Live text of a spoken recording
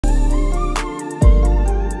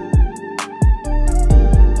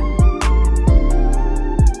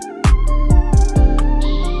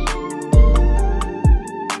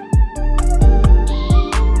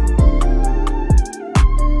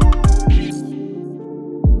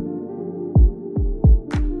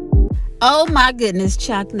Oh my goodness,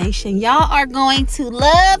 Chalk Nation, y'all are going to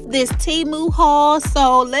love this Temu haul,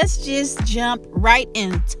 so let's just jump right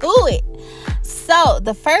into it. So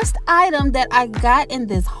the first item that I got in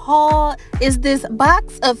this haul is this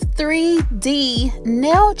box of 3D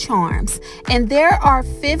nail charms, and there are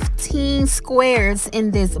 15 squares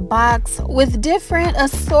in this box with different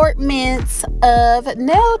assortments of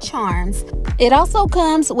nail charms. It also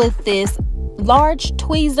comes with this large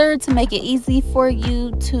tweezer to make it easy for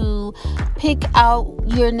you to pick out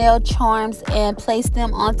your nail charms and place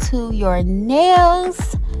them onto your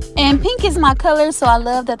nails. And pink is my color, so I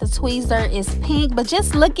love that the tweezer is pink. But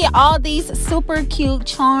just look at all these super cute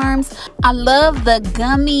charms. I love the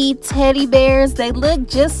gummy teddy bears. They look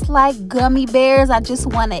just like gummy bears. I just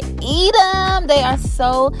want to eat them. They are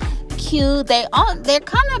so cute. They're kind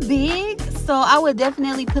of big, so I would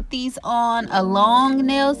definitely put these on a long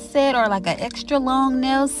nail set or like an extra long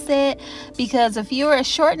nail set, because if you're a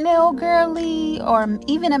short nail girly or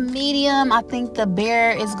even a medium, I think the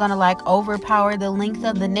bear is gonna like overpower the length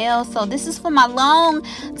of the nail. So this is for my long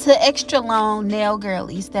to extra long nail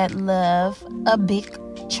girlies that love a big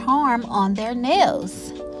charm on their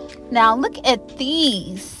nails. Now look at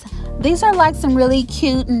these. These are like some really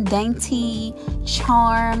cute and dainty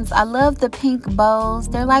charms. I love the pink bows.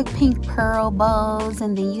 They're like pink pearl bows,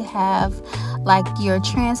 and then you have like your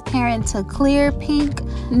transparent to clear pink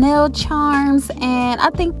nail charms, and I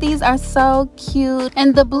think these are so cute.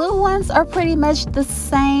 And the blue ones are pretty much the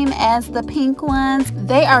same as the pink ones.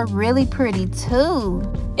 They are really pretty too.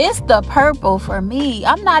 It's the purple for me.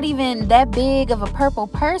 I'm not even that big of a purple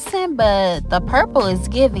person, but the purple is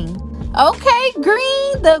giving. Okay,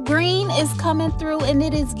 green. The green is coming through and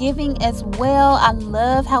it is giving as well. I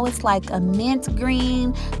love how it's like a mint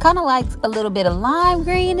green, kind of like a little bit of lime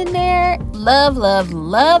green in there. Love, love,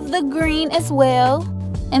 love the green as well.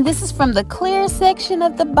 And this is from the clear section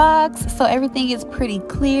of the box, so everything is pretty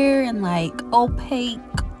clear and like opaque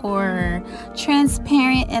or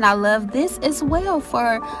transparent, and I love this as well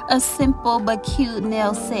for a simple but cute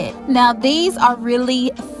nail set. Now these are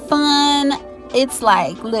really fun. It's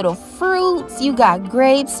like little fruits. You got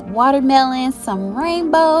grapes, watermelon, some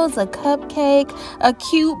rainbows, a cupcake, a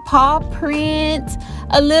cute paw print,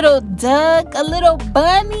 a little duck, a little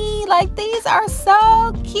bunny. Like, these are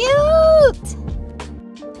so cute.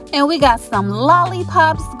 And we got some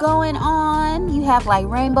lollipops going on. You have like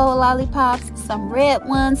rainbow lollipops, some red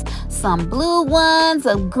ones, some blue ones,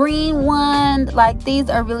 a green one. Like, these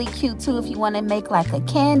are really cute too if you want to make like a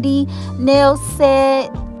candy nail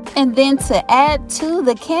set. And then to add to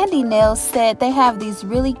the candy nail set, they have these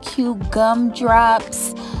really cute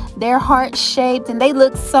gumdrops. They're heart-shaped and they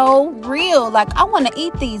look so real. Like, I want to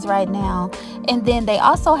eat these right now. And then they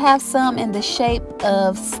also have some in the shape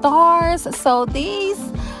of stars. So these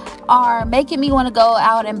are making me want to go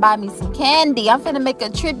out and buy me some candy. I'm finna make a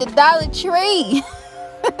trip to Dollar Tree.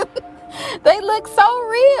 They look so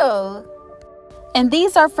real. And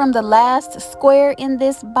these are from the last square in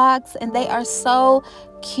this box, and they are so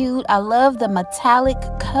cute. I love the metallic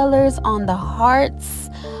colors on the hearts.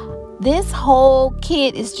 This whole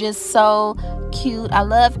kit is just so cute. I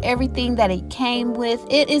love everything that it came with.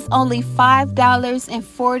 It is only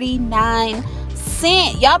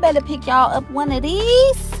 $5.49. Y'all better pick y'all up one of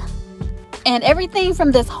these. And everything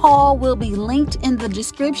from this haul will be linked in the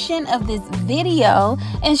description of this video.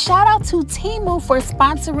 And shout out to Temu for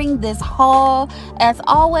sponsoring this haul. As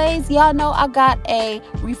always, y'all know I got a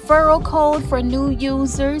referral code for new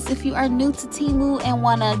users. If you are new to Temu and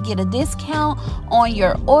want to get a discount on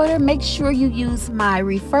your order, make sure you use my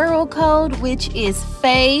referral code, which is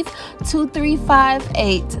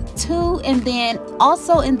FAVE23582. And then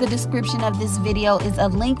also in the description of this video is a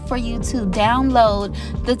link for you to download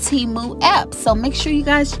the Temu app. So make sure you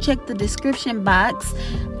guys check the description box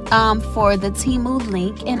for the Temu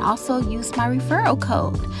link, and also use my referral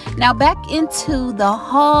code. Now back into the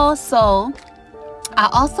haul. So I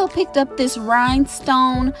also picked up this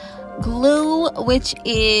rhinestone glue, which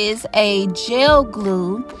is a gel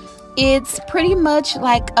glue. It's pretty much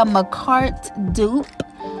like a Macart dupe.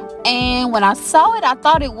 And when I saw it, I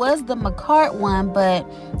thought it was the Macart one, but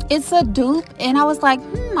it's a dupe. And I was like,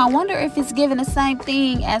 I wonder if it's giving the same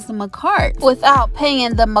thing as the Macart without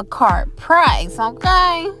paying the Macart price,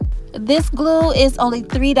 okay? This glue is only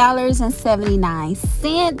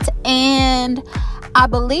 $3.79, and I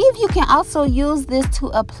believe you can also use this to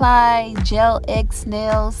apply Gel X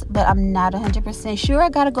nails, but I'm not 100% sure. I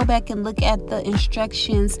gotta go back and look at the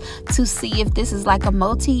instructions to see if this is like a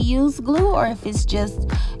multi-use glue or if it's just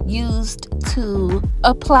used to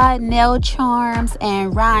apply nail charms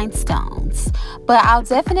and rhinestones. But I'll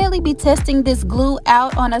definitely be testing this glue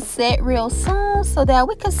out on a set real soon so that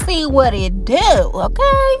we can see what it do,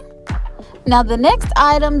 okay? Now the next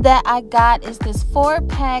item that I got is this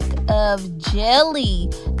 4-pack of jelly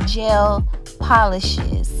gel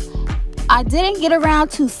polishes. I didn't get around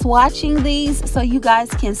to swatching these so you guys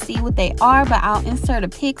can see what they are, but I'll insert a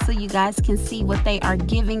pic so you guys can see what they are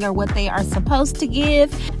giving or what they are supposed to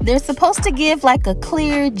give. They're supposed to give like a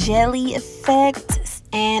clear jelly effect,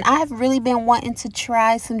 and I've really been wanting to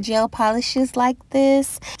try some gel polishes like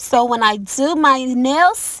this. So when I do my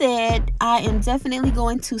nail set, I am definitely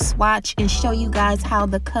going to swatch and show you guys how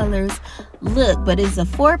the colors look. But it's a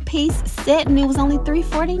 4-piece set and it was only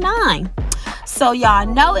 $3.49. So y'all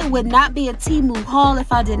know it would not be a Temu haul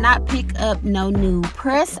if I did not pick up no new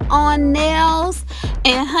press-on nails.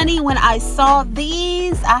 And honey, when I saw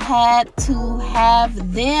these, I had to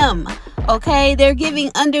have them. Okay, they're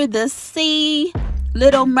giving Under the Sea,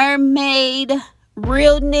 Little Mermaid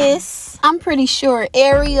realness. I'm pretty sure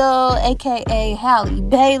Ariel, aka Halle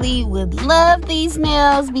Bailey, would love these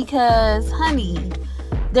nails because honey,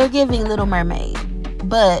 they're giving Little Mermaid,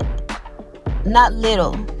 but not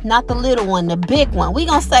little, not the little one, the big one. We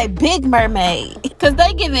gonna say Big Mermaid because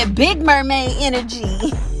they giving Big Mermaid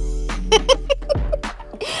energy.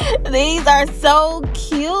 These are so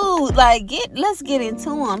cute. Like, let's get into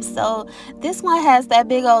them. So this one has that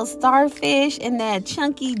big old starfish and that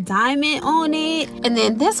chunky diamond on it, and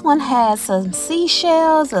then this one has some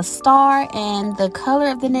seashells, a star, and the color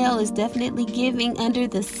of the nail is definitely giving Under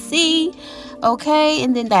the Sea. Okay,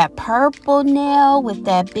 and then that purple nail with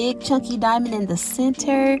that big chunky diamond in the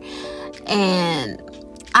center. And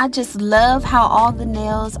I just love how all the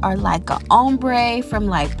nails are like a ombre, from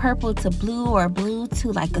like purple to blue or blue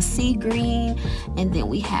to like a sea green, and then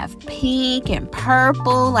we have pink and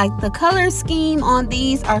purple. Like the color scheme on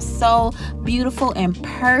these are so beautiful and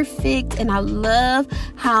perfect, and I love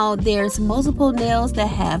how there's multiple nails that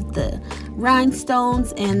have the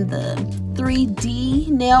rhinestones and the 3D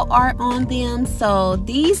nail art on them. So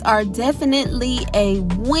these are definitely a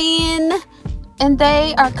win. And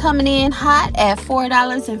they are coming in hot at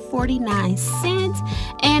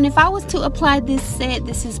 $4.49. And if I was to apply this set,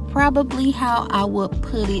 this is probably how I would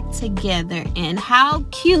put it together. And how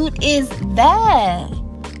cute is that?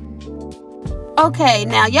 Okay,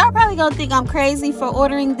 now y'all probably gonna think I'm crazy for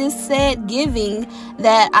ordering this set, given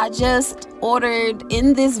that I just ordered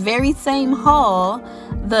in this very same haul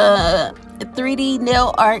the 3D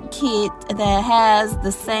nail art kit that has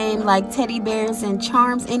the same like teddy bears and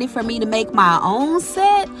charms in it for me to make my own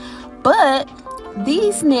set. But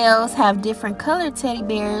these nails have different colored teddy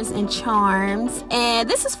bears and charms, and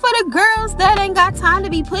this is for the girls that ain't got time to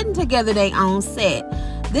be putting together their own set.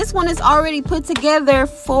 This one is already put together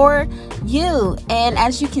for you, and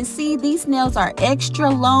as you can see, these nails are extra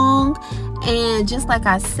long, and just like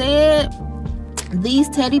I said, these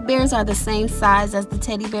teddy bears are the same size as the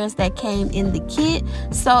teddy bears that came in the kit.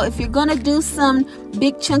 So if you're gonna do some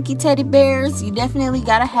big chunky teddy bears, you definitely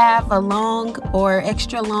gotta have a long or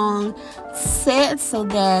extra long set so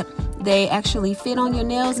that they actually fit on your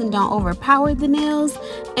nails and don't overpower the nails.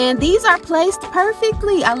 And these are placed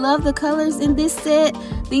perfectly. I love the colors in this set.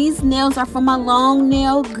 These nails are for my long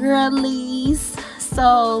nail girlies.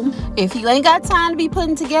 So if you ain't got time to be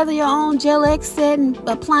putting together your own Gel X set and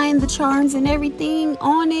applying the charms and everything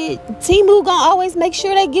on it, Temu gonna always make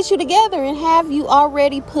sure they get you together and have you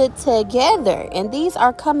already put together. And these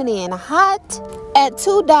are coming in hot at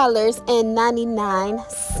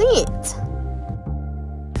 $2.99.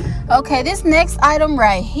 Okay, this next item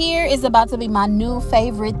right here is about to be my new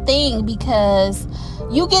favorite thing because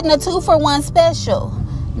you getting a 2-for-1 special.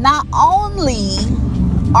 Not only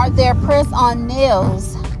are there press-on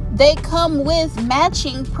nails, they come with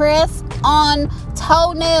matching press-on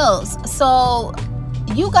toenails. So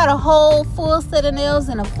you got a whole full set of nails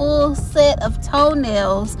and a full set of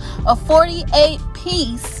toenails, a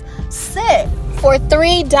 48-piece set for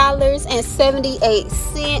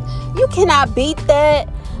 $3.78. You cannot beat that.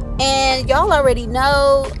 And y'all already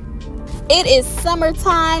know it is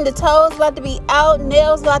summertime. The toes about to be out,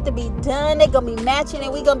 nails about to be done. They're gonna be matching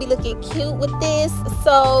and we gonna be looking cute with this.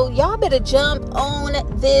 So y'all better jump on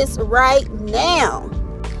this right now.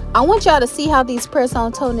 I want y'all to see how these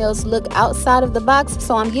press-on toenails look outside of the box,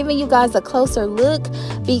 so I'm giving you guys a closer look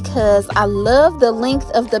because I love the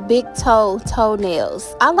length of the big toe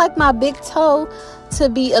toenails. I like my big toe to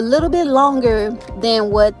be a little bit longer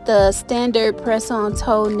than what the standard press-on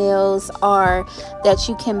toenails are that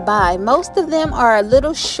you can buy. Most of them are a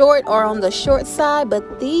little short or on the short side,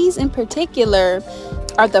 but these in particular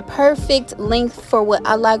are the perfect length for what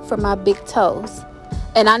I like for my big toes.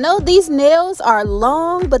 And I know these nails are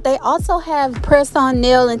long, but they also have press-on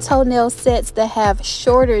nail and toenail sets that have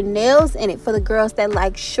shorter nails in it for the girls that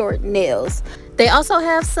like short nails. They also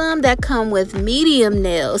have some that come with medium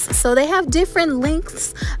nails, so they have different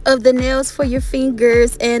lengths of the nails for your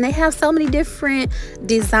fingers, and they have so many different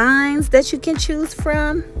designs that you can choose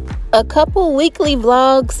from. A couple weekly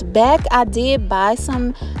vlogs back, I did buy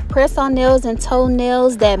some press-on nails and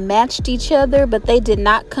toenails that matched each other, but they did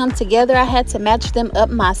not come together. I had to match them up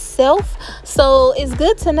myself, so it's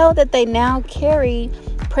good to know that they now carry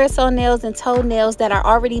press-on nails and toenails that are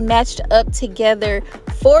already matched up together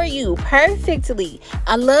for you perfectly.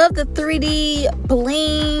 I love the 3D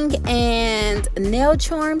bling and nail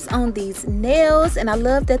charms on these nails, and I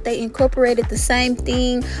love that they incorporated the same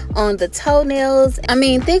thing on the toenails. I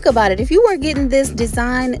mean, think about it. If you were getting this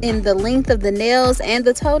design in the length of the nails and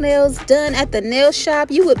the toenails done at the nail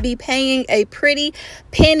shop, you would be paying a pretty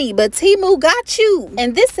penny, but Temu got you.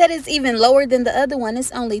 And this set is even lower than the other one.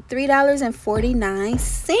 It's only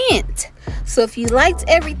 $3.49. So if you liked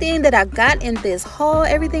everything that I got in this haul,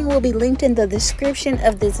 everything will be linked in the description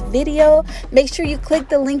of this video. Make sure you click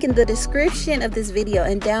the link in the description of this video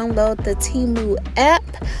and download the Temu app.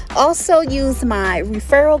 Also use my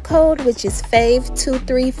referral code, which is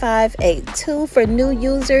FAVE23582 for new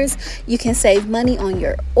users. You can save money on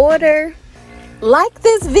your order. Like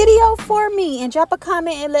this video for me and drop a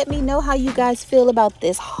comment and let me know how you guys feel about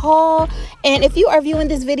this haul. And if you are viewing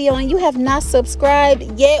this video and you have not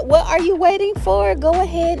subscribed yet, what are you waiting for? Go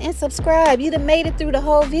ahead and subscribe. You done made it through the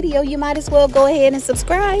whole video. You might as well go ahead and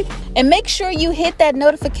subscribe. And make sure you hit that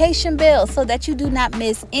notification bell so that you do not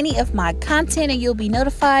miss any of my content, and you'll be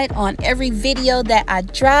notified on every video that I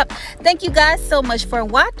drop. Thank you guys so much for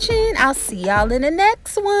watching. I'll see y'all in the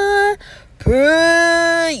next one. Peace.